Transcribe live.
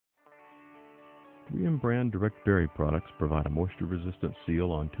3M brand direct bury products provide a moisture-resistant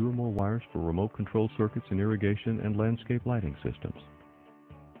seal on 2 or more wires for remote control circuits in irrigation and landscape lighting systems.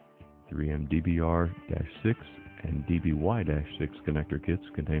 3M DBR-6 and DBY-6 connector kits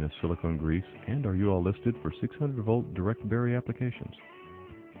contain a silicone grease and are UL listed for 600-volt direct bury applications.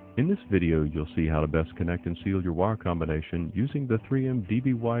 In this video, you'll see how to best connect and seal your wire combination using the 3M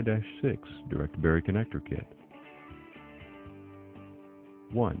DBY-6 direct bury connector kit.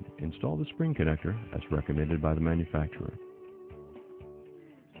 1. Install the spring connector as recommended by the manufacturer.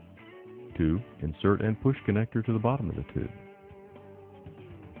 2. Insert and push connector to the bottom of the tube.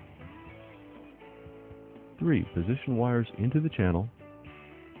 3. Position wires into the channel.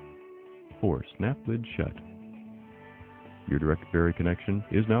 4. Snap lid shut. Your direct bury connection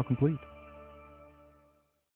is now complete.